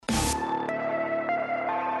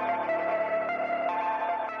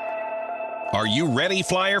Are you ready,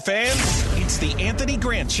 Flyer fans? It's the Anthony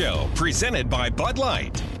Grant Show, presented by Bud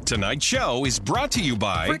Light. Tonight's show is brought to you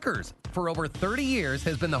by Frickers. For over 30 years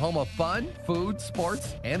has been the home of fun, food,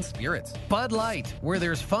 sports, and spirits. Bud Light. Where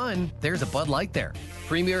there's fun, there's a Bud Light there.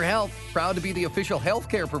 Premier Health. Proud to be the official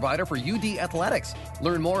healthcare provider for UD Athletics.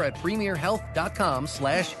 Learn more at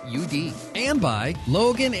premierhealth.com/UD. And by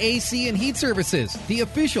Logan AC and Heat Services, the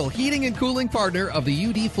official heating and cooling partner of the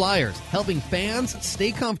UD Flyers, helping fans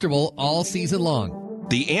stay comfortable all season long.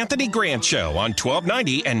 The Anthony Grant Show on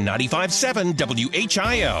 1290 and 95.7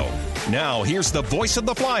 WHIO. Now, here's the voice of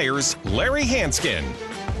the Flyers, Larry Hanskin.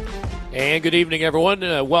 And good evening, everyone.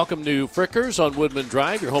 Welcome to Frickers on Woodman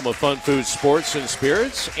Drive, your home of fun, food, sports, and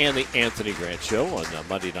spirits, and the Anthony Grant Show on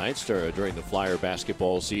Monday nights during the Flyer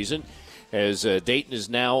basketball season. As Dayton is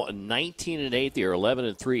now 19-8, they are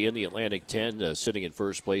 11-3 in the Atlantic 10, sitting in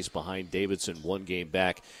first place behind Davidson, one game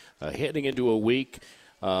back, heading into a week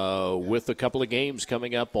with a couple of games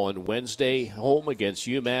coming up on Wednesday, home against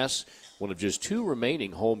UMass, one of just two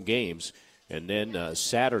remaining home games, and then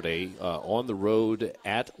Saturday on the road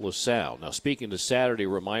at LaSalle. Now, speaking of Saturday,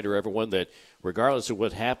 reminder everyone that regardless of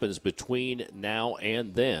what happens between now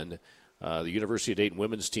and then, the University of Dayton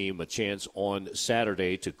women's team a chance on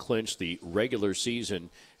Saturday to clinch the regular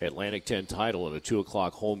season Atlantic 10 title in a 2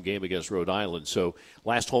 o'clock home game against Rhode Island. So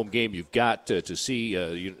last home game you've got to see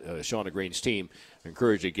Shauna Green's team.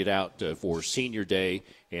 Encourage you to get out for Senior Day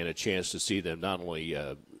and a chance to see them not only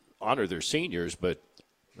honor their seniors, but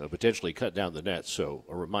potentially cut down the net. So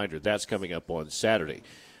a reminder, that's coming up on Saturday.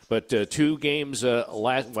 But two games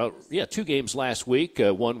last week.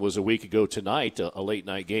 One was a week ago tonight, a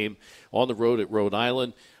late-night game on the road at Rhode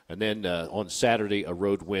Island. And then on Saturday, a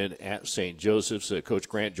road win at St. Joseph's. Coach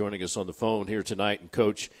Grant joining us on the phone here tonight. And,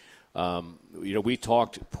 Coach, we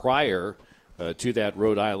talked prior to that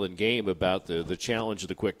Rhode Island game about the challenge of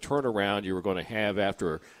the quick turnaround you were going to have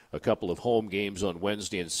after a couple of home games on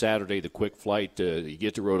Wednesday and Saturday, the quick flight. You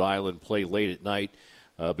get to Rhode Island, play late at night.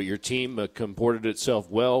 But your team comported itself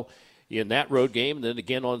well in that road game. And then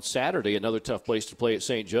again on Saturday, another tough place to play at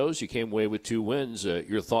St. Joe's. You came away with 2 wins.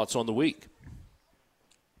 Your thoughts on the week?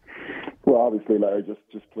 Well, obviously, Larry,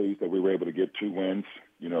 just pleased that we were able to get 2 wins.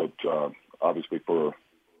 Obviously for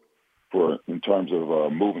in terms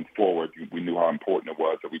of moving forward, we knew how important it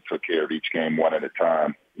was that we took care of each game one at a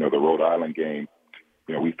time. The Rhode Island game,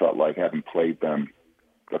 we felt like having played them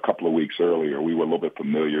a couple of weeks earlier, we were a little bit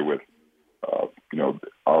familiar with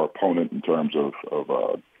our opponent in terms of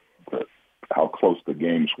how close the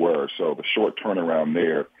games were. So the short turnaround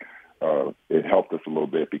there, it helped us a little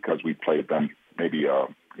bit because we played them maybe 2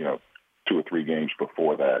 or 3 games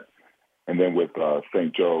before that. And then with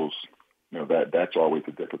St. Joe's, that's always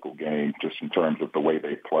a difficult game just in terms of the way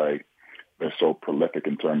they play. They're so prolific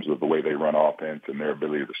in terms of the way they run offense and their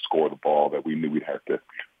ability to score the ball that we knew we'd have to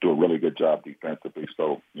do a really good job defensively.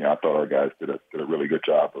 So, I thought our guys did a really good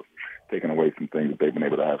job of taking away some things that they've been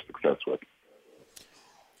able to have success with.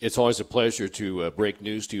 It's always a pleasure to break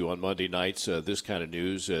news to you on Monday nights, this kind of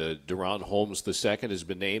news. Deron Holmes II has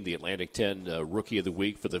been named the Atlantic 10 Rookie of the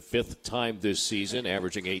Week for the 5th time this season,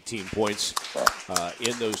 averaging 18 points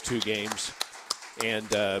in those 2 games. And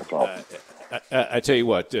I tell you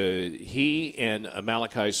what, he and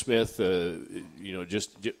Malachi Smith,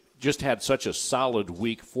 just had such a solid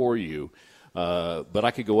week for you. But I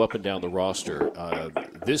could go up and down the roster.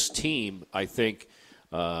 This team, I think,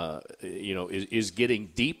 is getting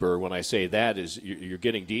deeper. When I say that, is you're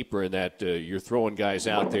getting deeper in that you're throwing guys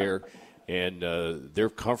out there, and they're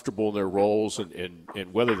comfortable in their roles,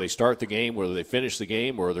 and whether they start the game, whether they finish the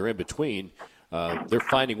game, or they're in between, they're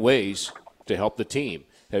finding ways to help the team.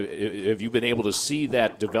 Have you been able to see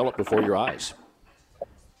that develop before your eyes?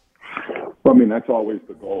 Well, that's always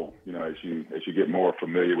the goal. As you get more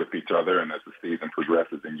familiar with each other and as the season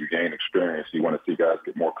progresses and you gain experience, you want to see guys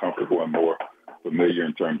get more comfortable and more familiar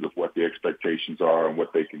in terms of what the expectations are and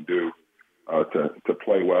what they can do to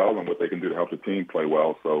play well and what they can do to help the team play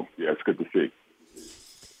well. So, it's good to see.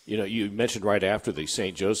 You mentioned right after the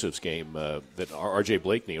St. Joseph's game that R.J.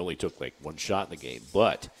 Blakeney only took 1 shot in the game,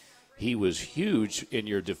 but he was huge in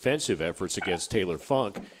your defensive efforts against Taylor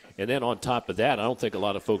Funk. And then on top of that, I don't think a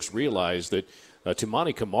lot of folks realize that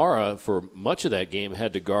Tumani Kamara, for much of that game,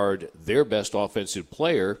 had to guard their best offensive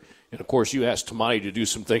player. And, of course, you asked Tumani to do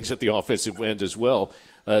some things at the offensive end as well.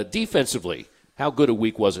 Defensively, how good a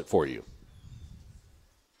week was it for you?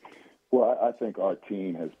 Well, I think our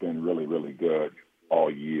team has been really, really good all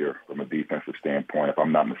year from a defensive standpoint. If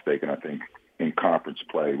I'm not mistaken, I think in conference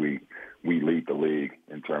play we lead the league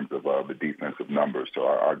in terms of the defensive numbers. So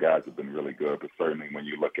our guys have been really good. But certainly when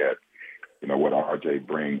you look at, what RJ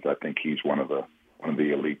brings, I think he's one of the one of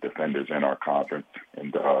the elite defenders in our conference.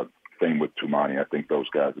 And same with Tumani. I think those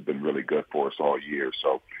guys have been really good for us all year.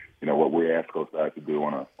 So, what we ask those guys to do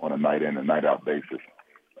on a night in and night out basis,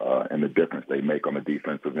 and the difference they make on the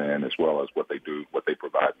defensive end, as well as what they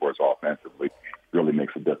provide for us offensively, really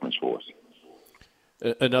makes a difference for us.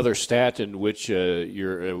 Another stat in which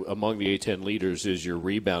you're among the A-10 leaders is your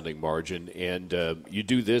rebounding margin, and you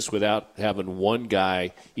do this without having one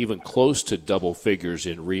guy even close to double figures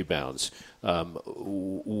in rebounds.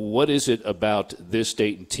 What is it about this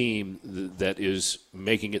Dayton team that is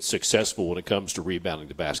making it successful when it comes to rebounding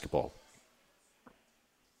the basketball?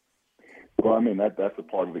 Well, I mean, that's a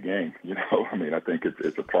part of the game. I think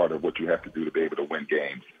it's a part of what you have to do to be able to win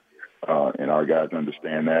games. And our guys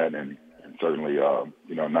understand that, and certainly,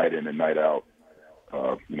 night in and night out,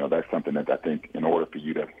 that's something that I think in order for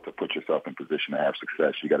you to put yourself in position to have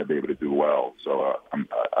success, you got to be able to do well. So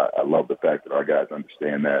I love the fact that our guys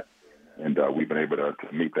understand that, and we've been able to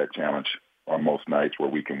meet that challenge on most nights where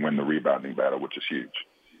we can win the rebounding battle, which is huge.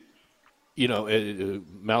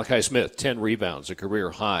 Malachi Smith, 10 rebounds, a career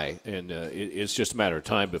high, and it's just a matter of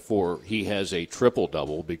time before he has a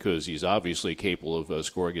triple-double because he's obviously capable of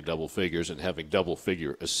scoring in double figures and having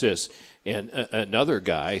double-figure assists. And another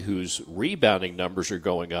guy whose rebounding numbers are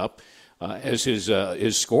going up as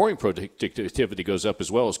his scoring productivity goes up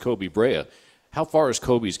as well as Kobe Brea. How far has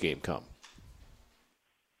Kobe's game come?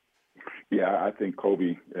 Yeah, I think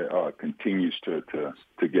Kobe continues to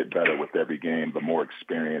get better with every game. The more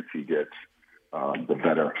experience he gets, the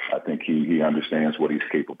better. I think he understands what he's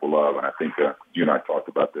capable of. And I think you and I talked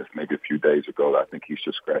about this maybe a few days ago. I think he's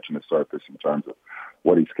just scratching the surface in terms of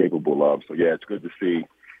what he's capable of. So, yeah, it's good to see,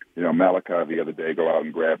 Malachi the other day go out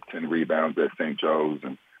and grab 10 rebounds at St. Joe's.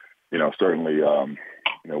 And, certainly,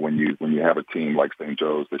 when you have a team like St.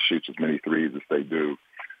 Joe's that shoots as many threes as they do,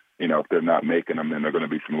 if they're not making them, then there are going to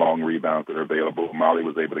be some long rebounds that are available. Molly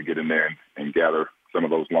was able to get in there and gather some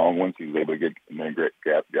of those long ones. He was able to get in there and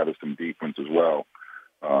gather some deep ones as well.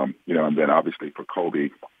 And then obviously for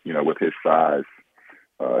Kobe, with his size,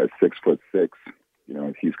 at 6'6",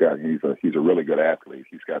 he's a really good athlete.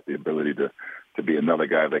 He's got the ability to be another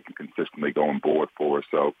guy that can consistently go on board for us.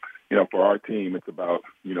 So, for our team, it's about,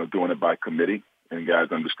 doing it by committee and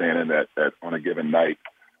guys understanding that on a given night,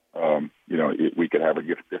 we could have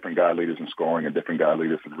different guy leaders in scoring and different guy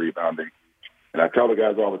leaders in rebounding. And I tell the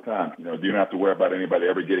guys all the time, you don't have to worry about anybody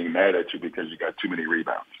ever getting mad at you because you got too many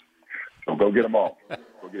rebounds. So go get them all.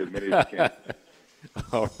 Go get as many as you can.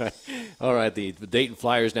 All right. The Dayton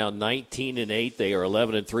Flyers now 19-8. They are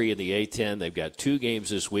 11-3 in the A-10. They've got 2 games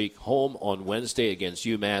this week. Home on Wednesday against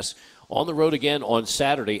UMass. On the road again on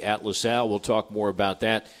Saturday at LaSalle. We'll talk more about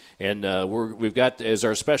that. And we've got, as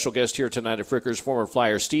our special guest here tonight at Frickers, former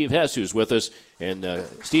Flyer Steve Hess, who's with us. And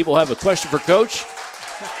Steve will have a question for Coach.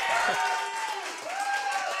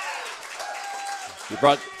 He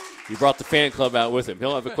brought the fan club out with him.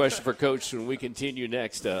 He'll have a question for Coach when we continue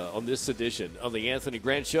next on this edition of the Anthony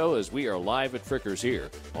Grant Show as we are live at Frickers here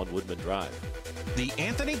on Woodman Drive. The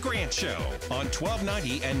Anthony Grant Show on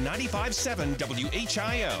 1290 and 95.7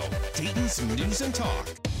 WHIO, Dayton's News and Talk.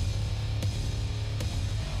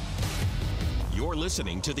 You're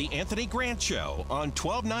listening to The Anthony Grant Show on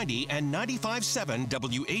 1290 and 95.7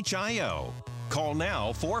 WHIO. Call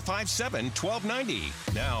now,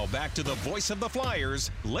 457-1290. Now back to the voice of the Flyers,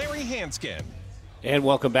 Larry Hanskin. And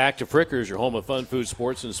welcome back to Frickers, your home of fun, food,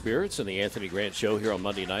 sports, and spirits, and the Anthony Grant Show here on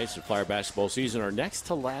Monday nights of Flyer basketball season. Our next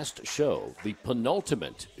to last show, the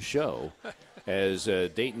penultimate show, as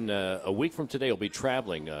Dayton, a week from today, will be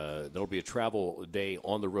traveling. There'll be a travel day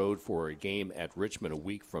on the road for a game at Richmond a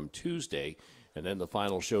week from Tuesday. And then the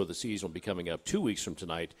final show of the season will be coming up 2 weeks from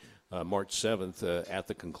tonight, March 7th, at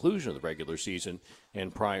the conclusion of the regular season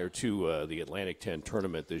and prior to the Atlantic 10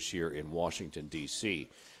 tournament this year in Washington, D.C.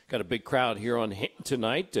 Got a big crowd here on hand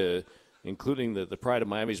tonight, including the pride of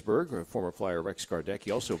Miamisburg, former Flyer Rex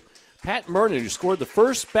Gardecki. Also, Pat Mernon, who scored the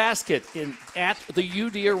first basket at the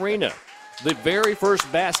UD Arena, the very first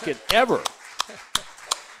basket ever.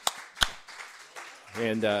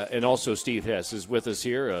 And also Steve Hess is with us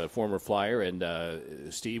here, a former Flyer.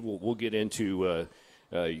 And Steve, we'll get into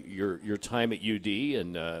your time at UD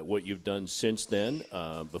and what you've done since then.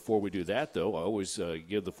 Before we do that, though, I always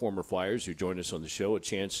give the former Flyers who join us on the show a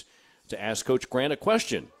chance to ask Coach Grant a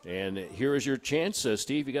question. And here is your chance.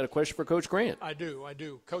 Steve, you got a question for Coach Grant? I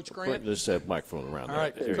do. Coach Grant. Put this microphone around. All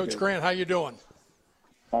right, Coach Grant, how you doing?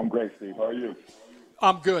 I'm great, Steve. How are you?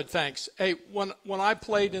 I'm good, thanks. Hey, when I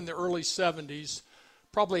played in the early 70s,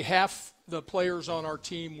 probably half the players on our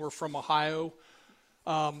team were from Ohio.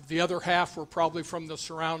 The other half were probably from the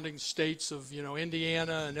surrounding states of,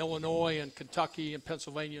 Indiana and Illinois and Kentucky and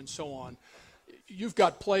Pennsylvania and so on. you've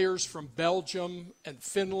got players from Belgium and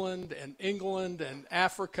Finland and England and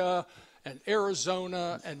Africa and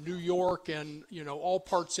Arizona and New York and, all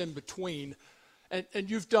parts in between. And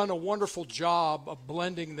you've done a wonderful job of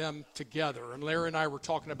blending them together. And Larry and I were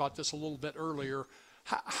talking about this a little bit earlier.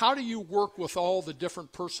 How do you work with all the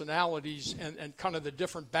different personalities and kind of the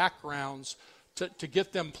different backgrounds to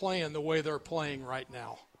get them playing the way they're playing right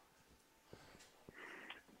now?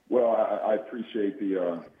 Well, I appreciate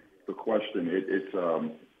the question. It's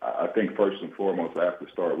I think first and foremost, I have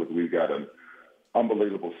to start with we've got an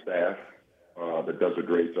unbelievable staff that does a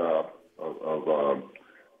great job of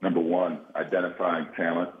number one, identifying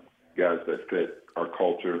talent, guys that fit our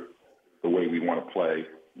culture, the way we want to play,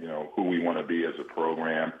 who we want to be as a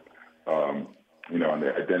program, and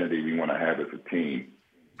the identity we want to have as a team.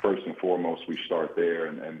 First and foremost, we start there,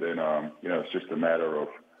 and then, it's just a matter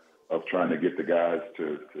of trying to get the guys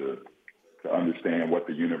to understand what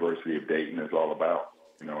the University of Dayton is all about,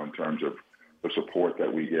 in terms of the support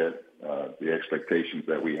that we get, the expectations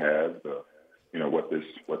that we have, what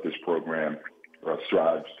this program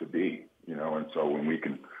strives to be, and so when we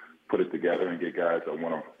can put it together and get guys that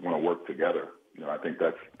want to work together, I think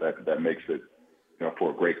that makes it,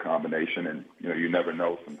 for a great combination. And, you never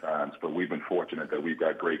know sometimes, but we've been fortunate that we've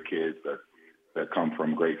got great kids that come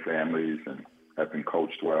from great families and have been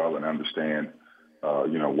coached well and understand,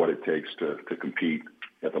 what it takes to compete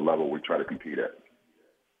at the level we try to compete at.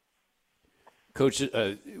 Coach,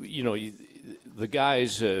 the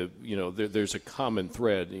guys, there's a common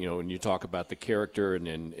thread, when you talk about the character,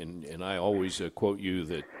 and I always quote you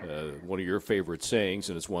that one of your favorite sayings,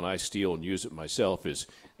 and it's one I steal and use it myself, is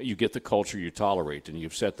you get the culture you tolerate, and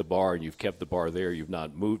you've set the bar, and you've kept the bar there, you've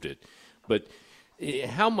not moved it. But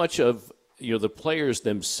how much of, the players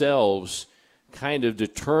themselves kind of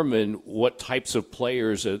determine what types of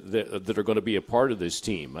players that are going to be a part of this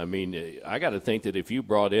team? I mean, I got to think that if you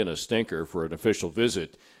brought in a stinker for an official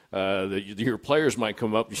visit, your players might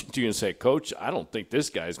come up to you and say, Coach, I don't think this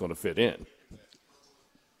guy's going to fit in.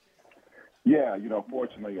 Yeah,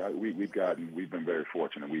 fortunately, we've been very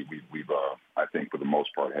fortunate. We've I think for the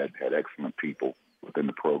most part had excellent people within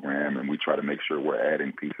the program, and we try to make sure we're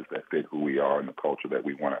adding pieces that fit who we are and the culture that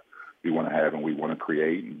we want to have and we want to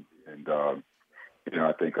create. And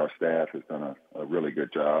I think our staff has done a really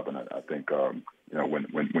good job, and I think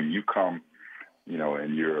when you come,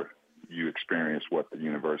 and you experience what the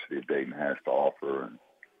University of Dayton has to offer,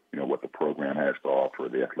 and what the program has to offer,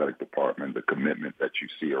 the athletic department, the commitment that you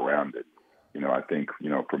see around it. I think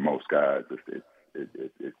for most guys,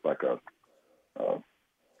 it's like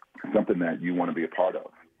something that you want to be a part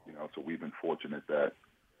of. So we've been fortunate that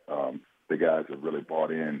the guys have really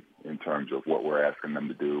bought in terms of what we're asking them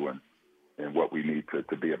to do and what we need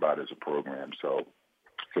to be about as a program. So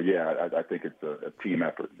yeah, I think it's a team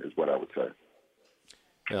effort is what I would say.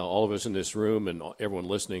 Now, all of us in this room and everyone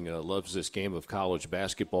listening loves this game of college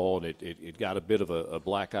basketball, and it got a bit of a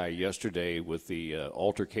black eye yesterday with the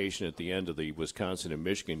altercation at the end of the Wisconsin and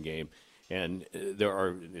Michigan game. And there are,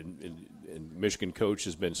 and Michigan coach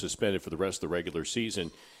has been suspended for the rest of the regular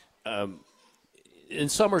season. And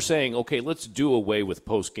some are saying, okay, let's do away with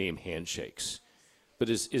post-game handshakes. But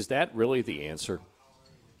is that really the answer?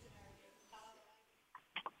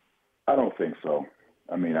 I don't think so.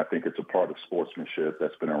 I mean, I think it's a part of sportsmanship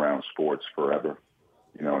that's been around sports forever,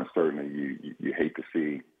 and certainly you hate to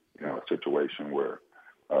see, a situation where,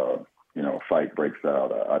 a fight breaks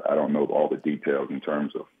out. I don't know all the details in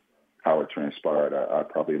terms of how it transpired. I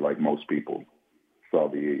probably, like most people, saw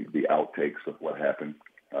the outtakes of what happened.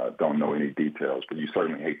 Don't know any details, but you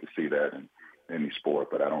certainly hate to see that in any sport.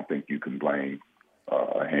 But I don't think you can blame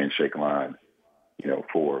a handshake line,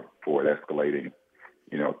 for it escalating,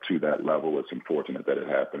 to that level. It's unfortunate that it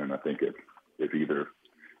happened, and I think if either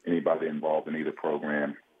anybody involved in either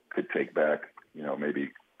program could take back,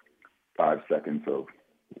 maybe 5 seconds of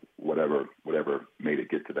whatever made it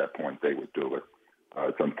get to that point, they would do it.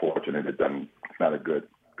 It's unfortunate. It's not a good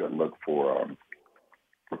look for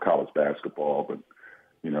college basketball, but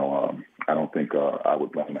I don't think I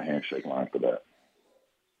would blame a handshake line for that.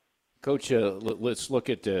 Coach, let's look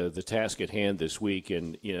at the task at hand this week,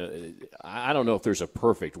 and I don't know if there's a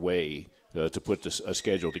perfect way to put a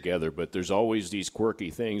schedule together, but there's always these quirky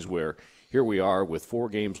things where here we are with 4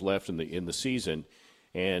 games left in the season,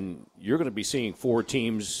 and you're going to be seeing 4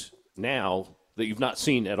 teams now that you've not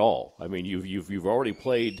seen at all. I mean, you've already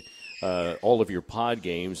played all of your pod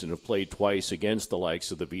games and have played twice against the likes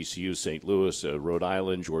of the VCU, St. Louis, Rhode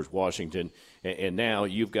Island, George Washington, and now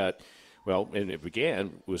you've got. Well, and it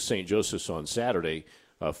began with St. Joseph's on Saturday,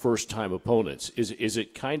 first-time opponents. Is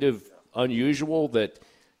it kind of unusual that,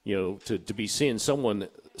 to be seeing someone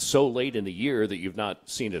so late in the year that you've not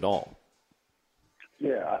seen it all.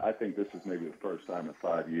 Yeah, I think this is maybe the first time in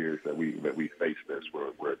 5 years that we face this, where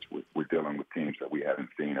we're dealing with teams that we haven't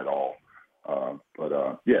seen at all.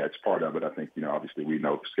 Yeah, it's part of it. I think, obviously we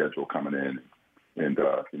know the schedule coming in and,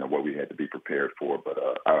 what we had to be prepared for. But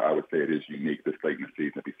I would say it is unique this late in the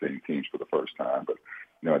season to be seeing teams for the first time. But,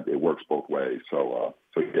 it works both ways. So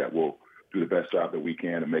yeah, we'll do the best job that we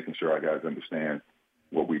can and making sure our guys understand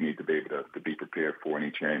what we need to be able to be prepared for in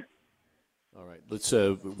each game. All right. Let's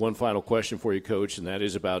one final question for you, Coach, and that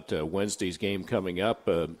is about Wednesday's game coming up.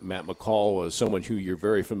 Matt McCall, someone who you're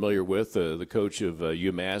very familiar with, the coach of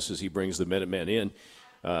UMass as he brings the Minutemen in.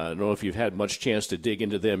 I don't know if you've had much chance to dig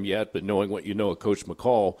into them yet, but knowing what you know of Coach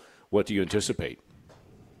McCall, what do you anticipate?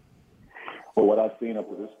 Well, what I've seen up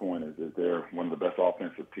to this point is they're one of the best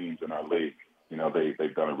offensive teams in our league.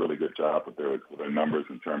 They've done a really good job with their numbers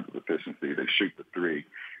in terms of efficiency. They shoot the three.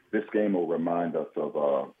 This game will remind us of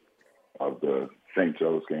the St.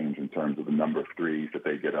 Joe's games in terms of the number of threes that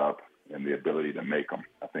they get up and the ability to make them.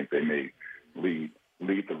 I think they may lead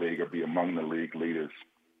the league or be among the league leaders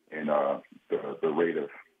in the rate of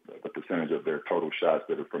the percentage of their total shots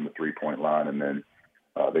that are from the three-point line, and then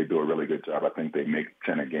they do a really good job. I think they make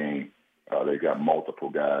 10 a game. They got multiple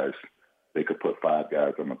guys. They could put 5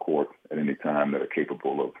 guys on the court at any time that are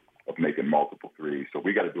capable of making multiple threes. So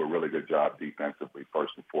we got to do a really good job defensively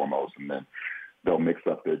first and foremost, and then they'll mix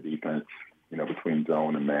up their defense, between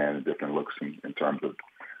zone and man and different looks in terms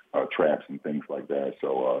of traps and things like that.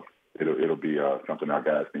 So it'll be something our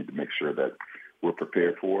guys need to make sure that we're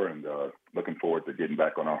prepared for, and looking forward to getting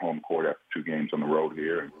back on our home court after 2 games on the road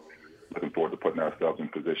here, and looking forward to putting ourselves in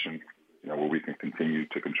position, where we can continue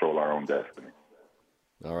to control our own destiny.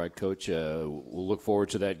 All right, Coach. We'll look forward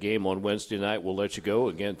to that game on Wednesday night. We'll let you go.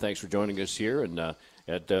 Again, thanks for joining us here and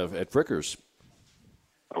at Frickers.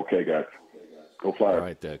 Okay, guys. Go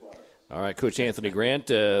Flyers. All right, Coach Anthony Grant.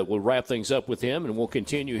 We'll wrap things up with him, and we'll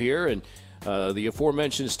continue here. And the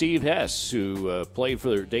aforementioned Steve Hess, who played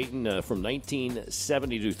for Dayton from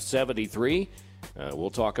 1970 to 73.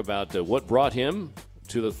 We'll talk about what brought him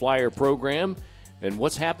to the Flyer program and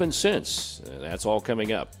what's happened since. That's all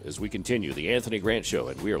coming up as we continue the Anthony Grant Show,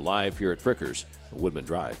 and we are live here at Frickers, Woodman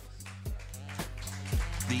Drive.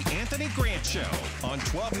 The Anthony Grant Show on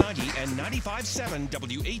 1290 and 95.7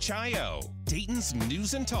 WHIO, Dayton's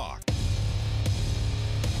News and Talk.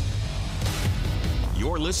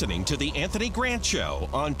 You're listening to The Anthony Grant Show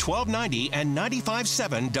on 1290 and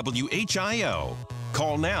 95.7 WHIO.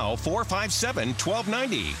 Call now,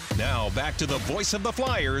 457-1290. Now back to the voice of the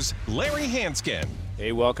Flyers, Larry Hanskin.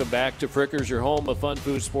 Hey, welcome back to Frickers, your home of fun,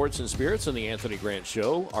 food, sports, and spirits on the Anthony Grant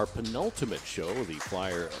Show, our penultimate show of the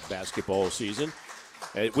Flyer basketball season,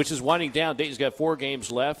 which is winding down. Dayton's got 4 games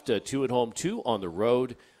left, 2 at home, 2 on the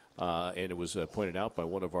road. And it was pointed out by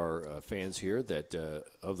one of our fans here that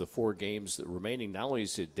of the 4 games remaining, not only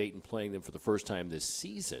is Dayton playing them for the first time this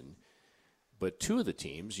season, but 2 of the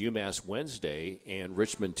teams, UMass Wednesday and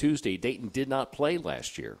Richmond Tuesday, Dayton did not play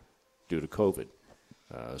last year due to COVID.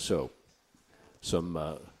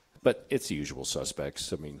 But it's the usual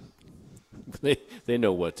suspects. I mean, they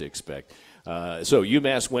know what to expect. So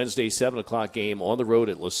UMass Wednesday, 7 o'clock game on the road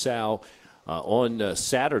at LaSalle. On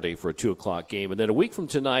Saturday for a 2 o'clock game. And then a week from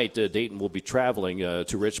tonight, Dayton will be traveling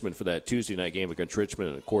to Richmond for that Tuesday night game against Richmond.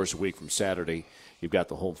 And, of course, a week from Saturday, you've got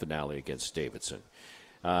the home finale against Davidson.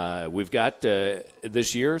 We've got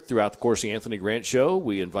this year, throughout the course of the Anthony Grant Show,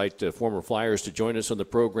 we invite former Flyers to join us on the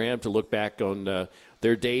program to look back on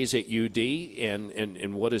their days at UD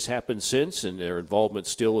and what has happened since and their involvement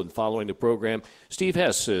still in following the program. Steve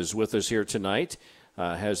Hess is with us here tonight.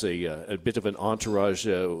 Has a bit of an entourage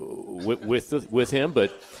with him,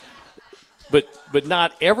 but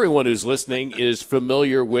not everyone who's listening is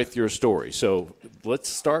familiar with your story. So let's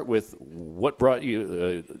start with what brought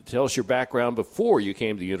you. Tell us your background before you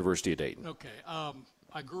came to the University of Dayton. Okay,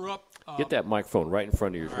 I grew up. Get that microphone right in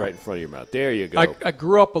front of your mouth. There you go. I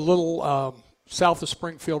grew up a little south of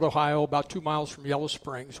Springfield, Ohio, about 2 miles from Yellow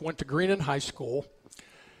Springs. Went to Greenon High School.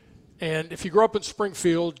 And if you grow up in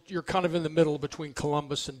Springfield, you're kind of in the middle between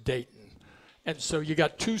Columbus and Dayton. And so you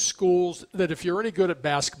got 2 schools that if you're any good at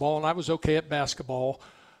basketball, and I was okay at basketball,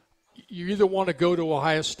 you either want to go to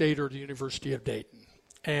Ohio State or the University of Dayton.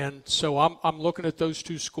 And so I'm looking at those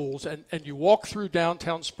 2 schools. And you walk through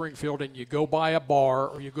downtown Springfield and you go by a bar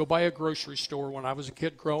or you go by a grocery store when I was a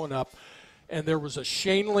kid growing up, and there was a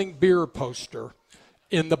Shaneling beer poster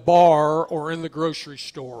in the bar or in the grocery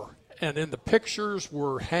store. And in the pictures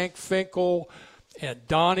were Hank Finkel and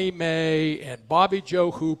Donnie Mae and Bobby Joe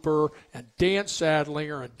Hooper and Dan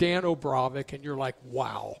Sadlinger and Dan Obrovic, and you're like,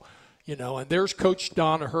 wow. And there's Coach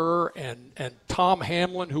Donaher and Tom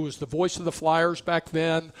Hamlin, who was the voice of the Flyers back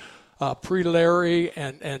then, pre-Larry,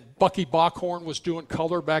 and Bucky Bockhorn was doing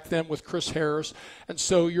color back then with Chris Harris. And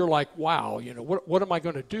so you're like, wow, what am I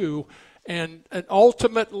going to do? And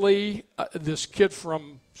ultimately, this kid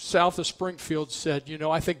from south of Springfield said,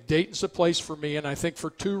 I think Dayton's a place for me, and I think for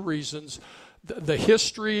two reasons. The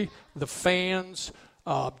history, the fans,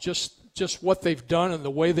 just what they've done and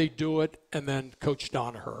the way they do it, and then Coach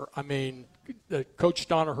Donaher. I mean, Coach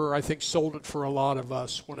Donaher, I think, sold it for a lot of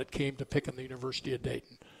us when it came to picking the University of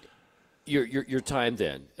Dayton. Your time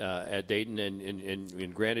then at Dayton,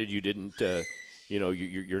 and granted, you didn't,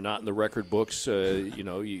 you're not in the record books.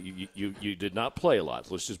 You did not play a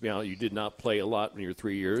lot. Let's just be honest. You did not play a lot in your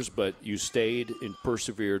 3 years, but you stayed and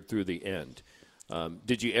persevered through the end.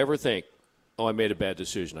 Did you ever think, I made a bad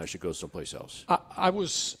decision, I should go someplace else? I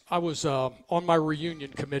was on my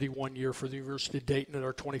reunion committee one year for the University of Dayton at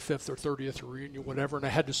our 25th or 30th reunion, whatever, and I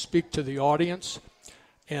had to speak to the audience.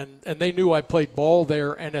 And they knew I played ball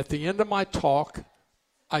there. And at the end of my talk,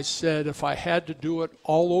 I said if I had to do it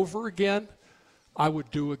all over again, I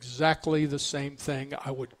would do exactly the same thing.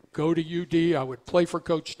 I would go to UD. I would play for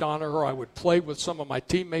Coach Donaher. I would play with some of my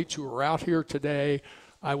teammates who are out here today.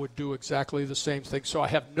 I would do exactly the same thing. So I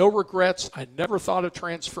have no regrets. I never thought of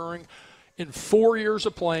transferring. In 4 years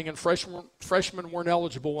of playing, and freshmen weren't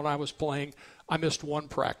eligible when I was playing, I missed one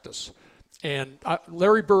practice. And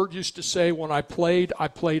Larry Bird used to say when I played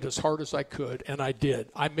as hard as I could, and I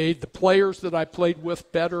did. I made the players that I played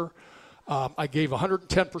with better. I gave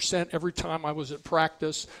 110% every time I was at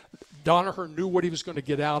practice. Donaher knew what he was going to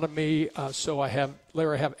get out of me, so I have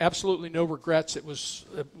absolutely no regrets. It was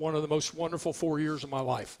one of the most wonderful 4 years of my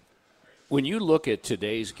life. When you look at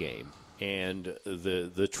today's game, and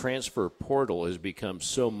the transfer portal has become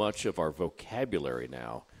so much of our vocabulary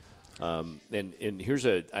now, and here's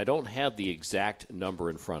I don't have the exact number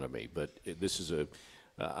in front of me, but this is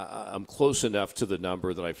I'm close enough to the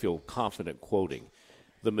number that I feel confident quoting.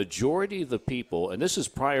 The majority of the people, and this is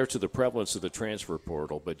prior to the prevalence of the transfer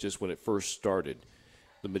portal, but just when it first started,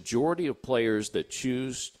 the majority of players that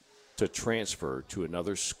choose to transfer to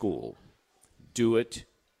another school do it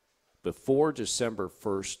before December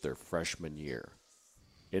 1st, their freshman year.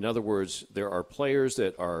 In other words, there are players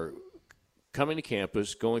that are coming to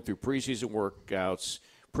campus, going through preseason workouts,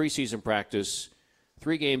 preseason practice,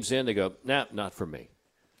 3 games in, they go, nah, not for me.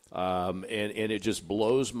 And it just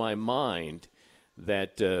blows my mind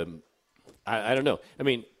that I don't know. I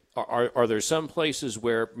mean, are there some places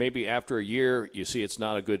where maybe after a year you see it's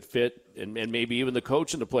not a good fit, and maybe even the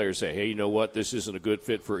coach and the players say, hey, you know what, this isn't a good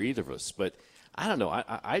fit for either of us. But I don't know.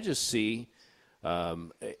 I just see I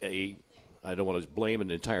don't want to blame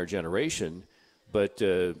an entire generation, but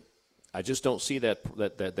I just don't see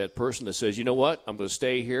that person that says, you know what, I'm going to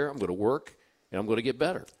stay here, I'm going to work, and I'm going to get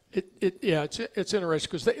better. It's interesting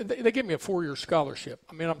because they gave me a 4-year scholarship.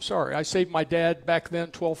 I mean, I'm sorry. I saved my dad back then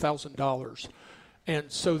 $12,000.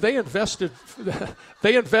 And so they invested.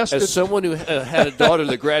 As someone who had a daughter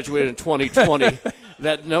that graduated in 2020,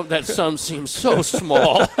 that sum seems so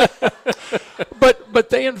small. But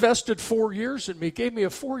they invested 4 years in me, gave me a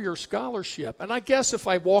 4-year scholarship. And I guess if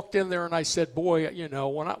I walked in there and I said, boy,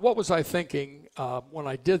 what was I thinking when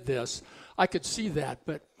I did this? I could see that.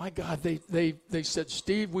 But, my God, they said,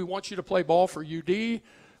 Steve, we want you to play ball for UD.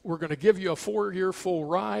 We're going to give you a 4-year full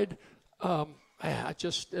ride. I'm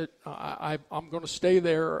going to stay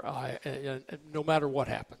there no matter what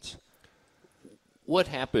happens. What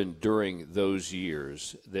happened during those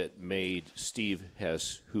years that made Steve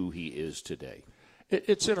Hess who he is today?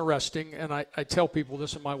 It's interesting, and I tell people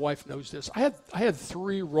this, and my wife knows this. I had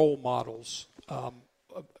 3 role models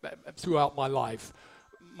throughout my life.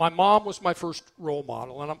 My mom was my first role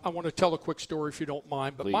model, and I want to tell a quick story if you don't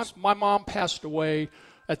mind. But my mom passed away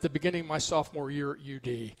at the beginning of my sophomore year at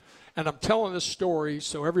UD. And I'm telling this story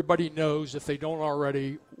so everybody knows, if they don't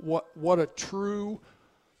already, what a true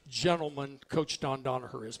gentleman Coach Don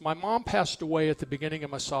Donaher is. My mom passed away at the beginning of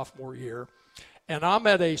my sophomore year, and I'm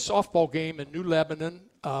at a softball game in New Lebanon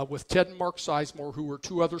with Ted and Mark Sizemore, who were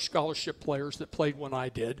 2 other scholarship players that played when I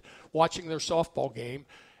did, watching their softball game.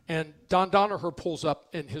 And Don Donaher pulls up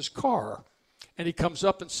in his car, and he comes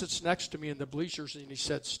up and sits next to me in the bleachers, and he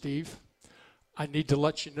said, Steve, I need to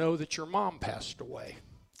let you know that your mom passed away.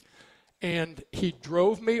 And he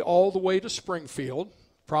drove me all the way to Springfield,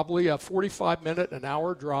 probably a 45-minute, an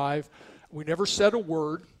hour drive. We never said a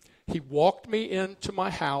word. He walked me into my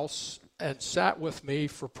house and sat with me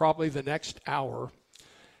for probably the next hour.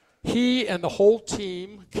 He and the whole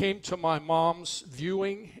team came to my mom's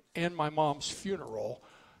viewing and my mom's funeral.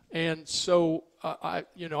 And so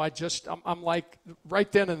I'm like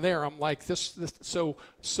right then and there. I'm like this.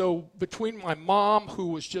 So between my mom, who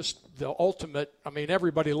was just the ultimate. I mean,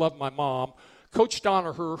 everybody loved my mom. Coach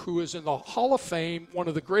Donaher, who is in the Hall of Fame, one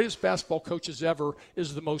of the greatest basketball coaches ever,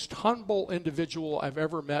 is the most humble individual I've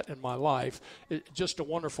ever met in my life. Just a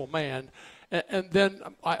wonderful man. And then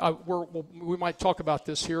we might talk about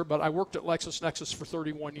this here, but I worked at LexisNexis for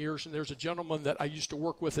 31 years, and there's a gentleman that I used to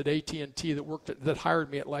work with at AT&T that hired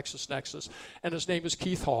me at LexisNexis, and his name is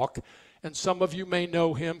Keith Hawk. And some of you may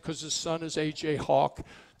know him because his son is A.J. Hawk,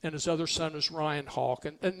 and his other son is Ryan Hawk.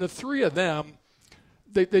 And the three of them,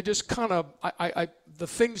 they just kind of, the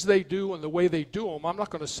things they do and the way they do them, I'm not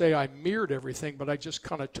going to say I mirrored everything, but I just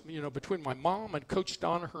kind of, between my mom and Coach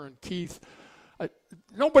Donaher and Keith,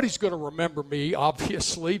 nobody's going to remember me,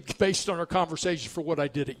 obviously, based on our conversation for what I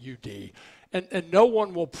did at UD. And no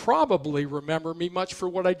one will probably remember me much for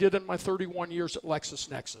what I did in my 31 years at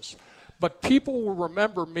LexisNexis. But people will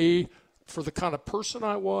remember me for the kind of person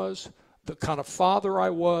I was, the kind of father I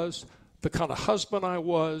was, the kind of husband I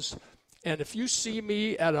was. And if you see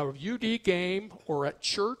me at a UD game or at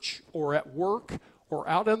church or at work or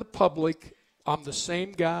out in the public, I'm the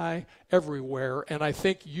same guy everywhere. And I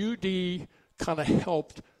think UD kind of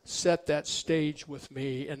helped set that stage with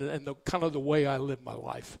me and the kind of the way I live my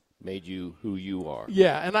life. Made you who you are.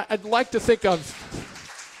 Yeah, and I'd like to think I've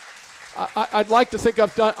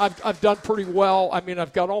done pretty well. I mean,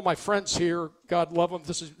 I've got all my friends here. God love them.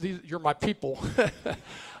 You're my people.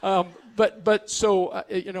 I've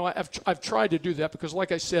tried to do that because,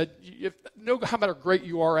 like I said, no matter how great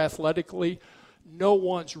you are athletically, no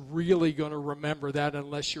one's really going to remember that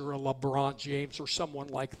unless you're a LeBron James or someone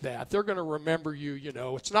like that. They're going to remember you.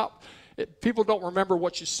 People don't remember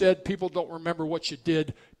what you said. People don't remember what you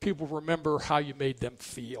did. People remember how you made them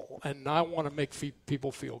feel. And I want to make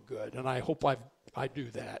people feel good, and I hope I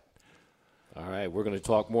do that. All right, we're going to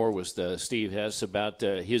talk more with Steve Hess about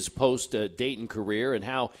his post-Dayton career and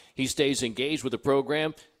how he stays engaged with the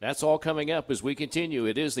program. That's all coming up as we continue.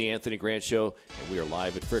 It is the Anthony Grant Show, and we are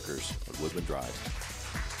live at Frickers on Woodman Drive.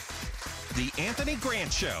 The Anthony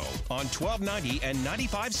Grant Show on 1290 and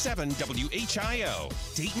 95.7 WHIO,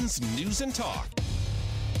 Dayton's News and Talk.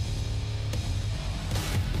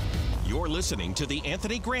 You're listening to the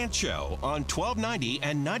Anthony Grant Show on 1290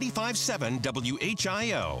 and 95.7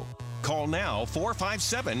 WHIO. Call now,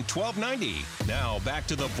 457-1290. Now back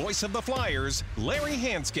to the voice of the Flyers, Larry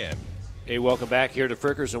Hanskin. Hey, welcome back here to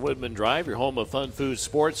Frickers and Woodman Drive, your home of fun, food,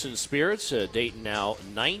 sports, and spirits. Dayton now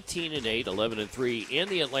 19-8, 11-3 in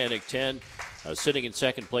the Atlantic 10, sitting in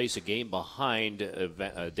second place, a game behind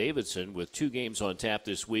Davidson with 2 games on tap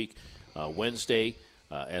this week. Wednesday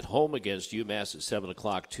at home against UMass at 7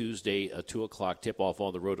 o'clock. Tuesday, a 2 o'clock tip-off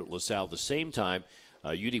on the road at LaSalle. The same time,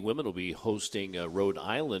 UD Women will be hosting Rhode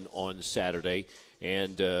Island on Saturday,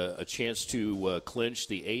 and a chance to clinch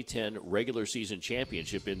the A-10 regular season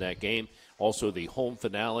championship in that game. Also, the home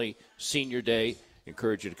finale, Senior Day.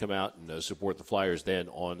 Encourage you to come out and support the Flyers then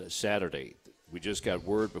on Saturday. We just got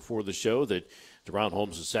word before the show that DeRon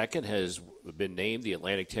Holmes II has been named the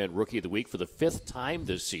Atlantic 10 Rookie of the Week for the 5th time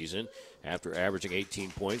this season after averaging 18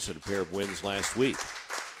 points and a pair of wins last week.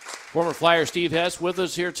 Former Flyer Steve Hess with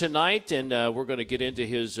us here tonight, and we're going to get into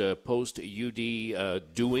his post-UD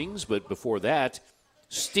doings. But before that,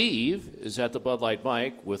 Steve is at the Bud Light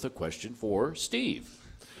mic with a question for Steve.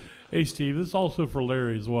 Hey, Steve. This is also for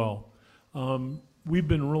Larry as well. We've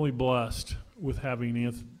been really blessed with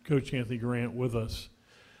having Coach Anthony Grant with us.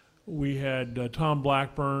 We had Tom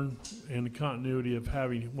Blackburn and the continuity of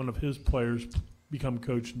having one of his players become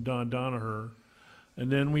coach, Don Donaher. And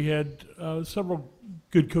then we had several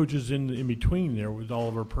good coaches in between there with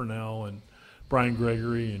Oliver Purnell and Brian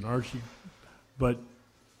Gregory and Archie. But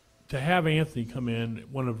to have Anthony come in,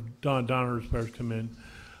 one of Don Donaher's players come in,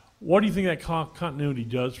 what do you think that continuity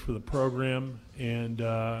does for the program? And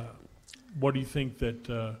what do you think that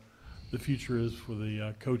the future is for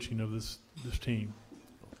the coaching of this team?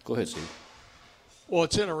 Go ahead, Steve. Well,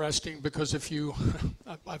 it's interesting because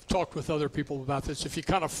I've talked with other people about this. If you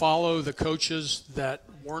kind of follow the coaches that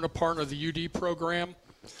weren't a part of the UD program,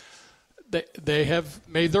 they have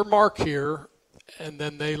made their mark here, and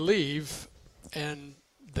then they leave, and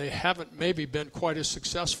they haven't maybe been quite as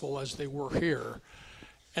successful as they were here.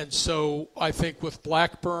 And so I think with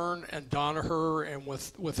Blackburn and Donaher and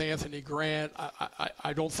with Anthony Grant,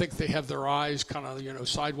 I don't think they have their eyes kind of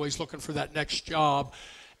sideways looking for that next job.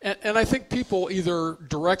 And I think people either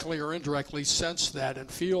directly or indirectly sense that and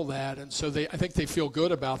feel that, and so I think they feel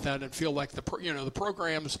good about that and feel like the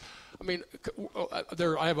programs. I mean,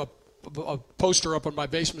 I have a poster up in my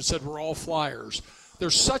basement that said we're all Flyers.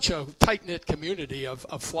 there's such a tight-knit community of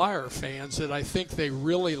Flyer fans that I think they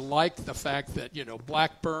really like the fact that,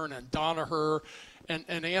 Blackburn and Danaher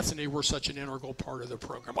and Anthony were such an integral part of the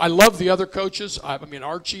program. I love the other coaches. I mean,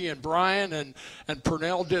 Archie and Brian and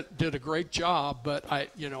Purnell did a great job, but I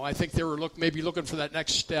think they were maybe looking for that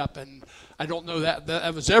next step, and I don't know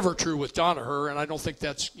that was ever true with Danaher, and I don't think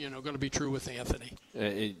that's going to be true with Anthony.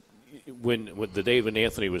 When the day when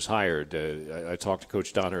Anthony was hired, I talked to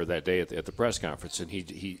Coach Danaher that day at the press conference, and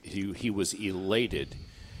he was elated,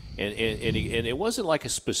 and it wasn't like a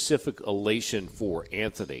specific elation for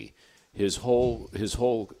Anthony. His whole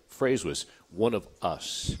phrase was one of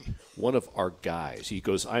us, one of our guys. He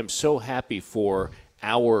goes, I'm so happy for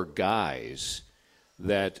our guys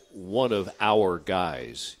that one of our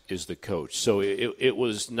guys is the coach. So it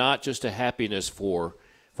was not just a happiness for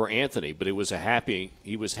Anthony, but he was happy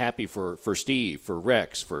for Steve, for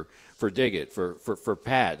Rex, for Diggett, for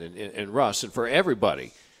Pat and Russ, and for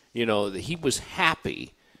everybody. He was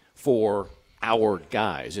happy for our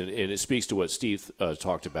guys, and it speaks to what Steve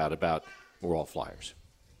talked about we're all Flyers.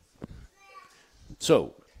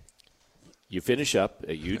 So you finish up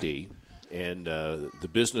at UD, and the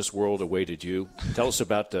business world awaited you. Tell us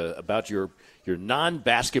about your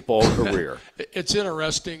non-basketball career. It's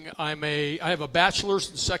interesting. I have a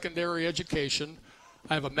bachelor's in secondary education.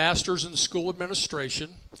 I have a master's in school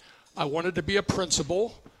administration. I wanted to be a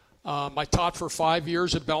principal. I taught for 5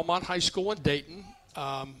 years at Belmont High School in Dayton.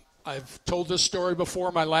 I've told this story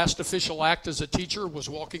before. My last official act as a teacher was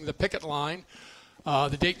walking the picket line.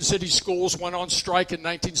 The Dayton City Schools went on strike in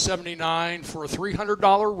 1979 for a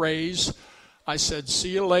 $300 raise. I said, see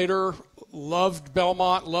you later. Loved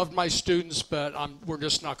Belmont, loved my students, but we're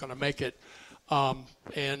just not going to make it.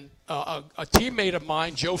 And a teammate of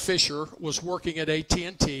mine, Joe Fisher, was working at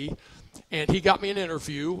AT&T, and he got me an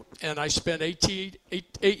interview, and I spent 8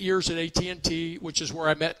 years at AT&T, which is where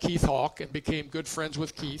I met Keith Hawk and became good friends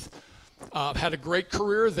with Keith. Had a great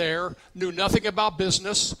career there, knew nothing about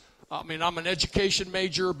business. I mean, I'm an education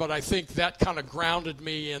major, but I think that kind of grounded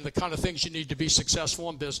me in the kind of things you need to be successful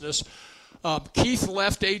in business. Keith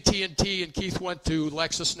left AT&T, and Keith went to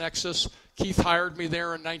LexisNexis. Keith hired me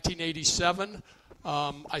there in 1987.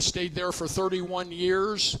 I stayed there for 31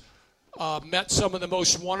 years. Met some of the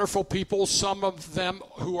most wonderful people, some of them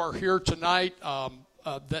who are here tonight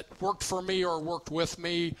that worked for me or worked with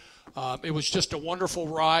me. It was just a wonderful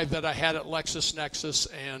ride that I had at LexisNexis,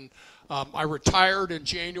 and I retired in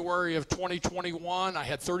January of 2021. I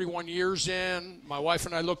had 31 years in. My wife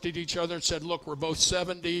and I looked at each other and said, look, we're both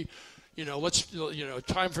 70.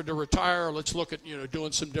 Time to retire. Let's look at,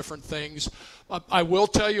 doing some different things. I will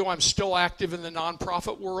tell you I'm still active in the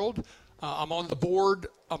nonprofit world. I'm on the board.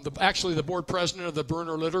 I'm actually the board president of the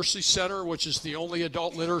Bruner Literacy Center, which is the only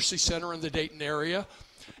adult literacy center in the Dayton area.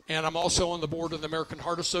 And I'm also on the board of the American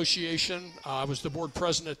Heart Association. I was the board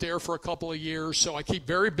president there for a couple of years, so I keep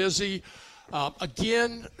very busy.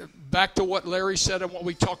 Again, back to what Larry said and what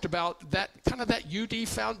we talked about, that UD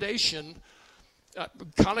Foundation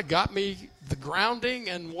kind of got me the grounding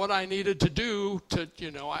and what I needed to do to,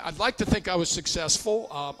 I'd like to think I was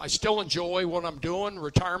successful. I still enjoy what I'm doing.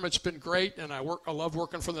 Retirement's been great, and I love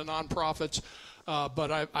working for the nonprofits.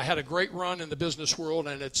 But I had a great run in the business world,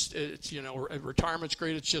 and it's retirement's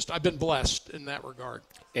great. It's just I've been blessed in that regard.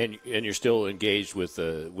 And you're still engaged with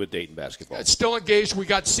Dayton basketball. It's still engaged. We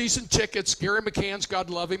got season tickets. Gary McCann's, God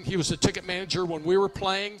love him, he was the ticket manager when we were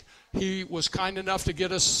playing. He was kind enough to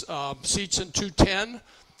get us seats in 210,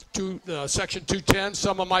 Section 210.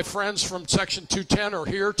 Some of my friends from Section 210 are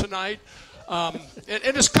here tonight. And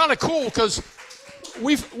it's kind of cool because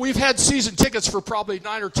we've had season tickets for probably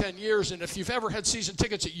 9 or 10 years, and if you've ever had season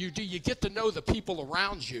tickets at UD, you get to know the people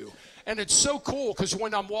around you. And it's so cool because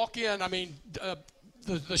when I'm walking in,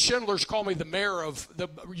 the Schindlers call me the mayor of the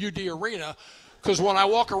UD Arena, because when I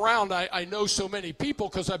walk around, I know so many people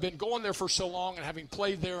because I've been going there for so long and having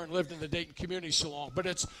played there and lived in the Dayton community so long. But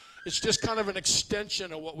it's just kind of an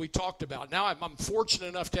extension of what we talked about. Now I'm fortunate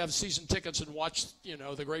enough to have season tickets and watch,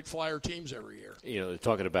 the great Flyer teams every year.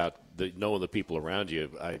 Talking about knowing the people around you,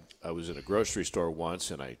 I was in a grocery store once,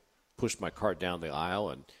 and I pushed my cart down the aisle,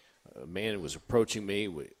 and a man was approaching me.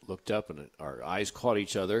 We looked up, and our eyes caught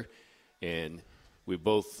each other, and we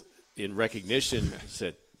both, in recognition,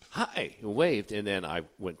 said, hi, and waved, and then I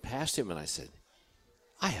went past him and I said,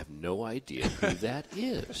 I have no idea who that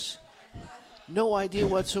is. No idea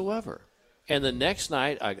whatsoever. And the next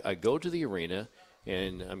night I go to the arena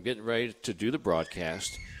and I'm getting ready to do the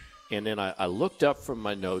broadcast, and then I looked up from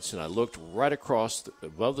my notes and I looked right across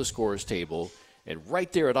above the scorer's table, and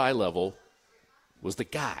right there at eye level was the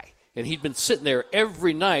guy. and he'd been sitting there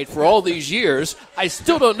every night for all these years. I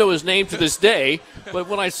still don't know his name to this day, but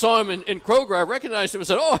when I saw him in Kroger, I recognized him and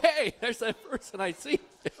said, "Oh, hey, there's that person I see."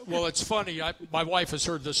 Well, it's funny. My wife has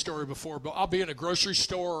heard this story before, but I'll be in a grocery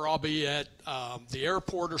store or I'll be at the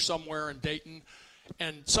airport or somewhere in Dayton,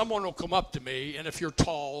 and someone will come up to me, and if you're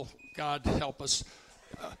tall, God help us,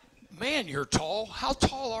 man, you're tall. How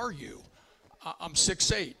tall are you? I'm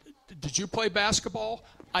 6'8". Did you play basketball?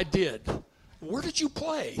 I did. Where did you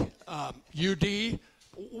play? UD.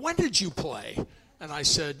 When did you play? And I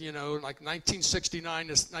said, like 1969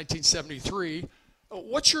 to 1973.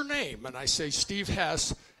 What's your name? And I say, Steve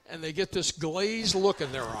Hess. And they get this glazed look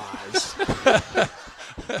in their eyes.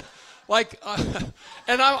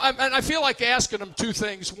 And I feel like asking them two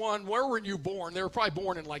things. One, where were you born? They were probably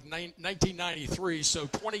born in like 1993, so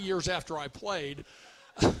 20 years after I played.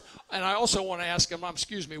 And I also want to ask them,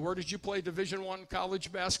 excuse me, where did you play Division I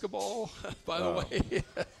college basketball, by the way?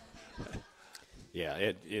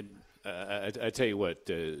 Yeah, I tell you what,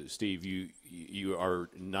 Steve, you are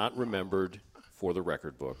not remembered for the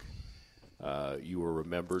record book. You are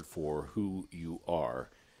remembered for who you are,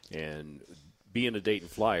 and being a Dayton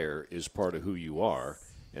Flyer is part of who you are,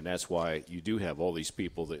 and that's why you do have all these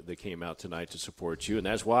people that came out tonight to support you, and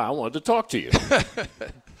that's why I wanted to talk to you.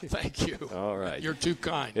 Thank you. All right. You're too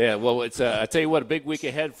kind. Yeah, well, it's I tell you what, a big week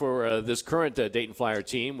ahead for this current Dayton Flyer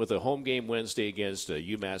team with a home game Wednesday against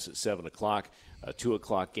UMass at 7 o'clock, a 2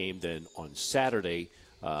 o'clock game then on Saturday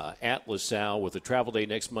at LaSalle with a travel day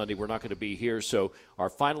next Monday. We're not going to be here, so our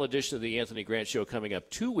final edition of the Anthony Grant Show coming up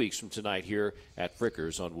 2 weeks from tonight here at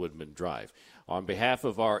Frickers on Woodman Drive. On behalf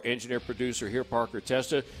of our engineer-producer here, Parker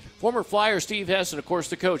Testa, former Flyer Steve Hess, and, of course,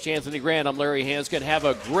 the coach, Anthony Grant, I'm Larry Hanskin. Have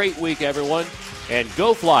a great week, everyone, and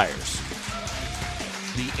go Flyers.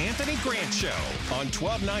 The Anthony Grant Show on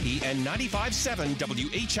 1290 and 95.7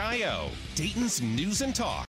 WHIO, Dayton's News and Talk.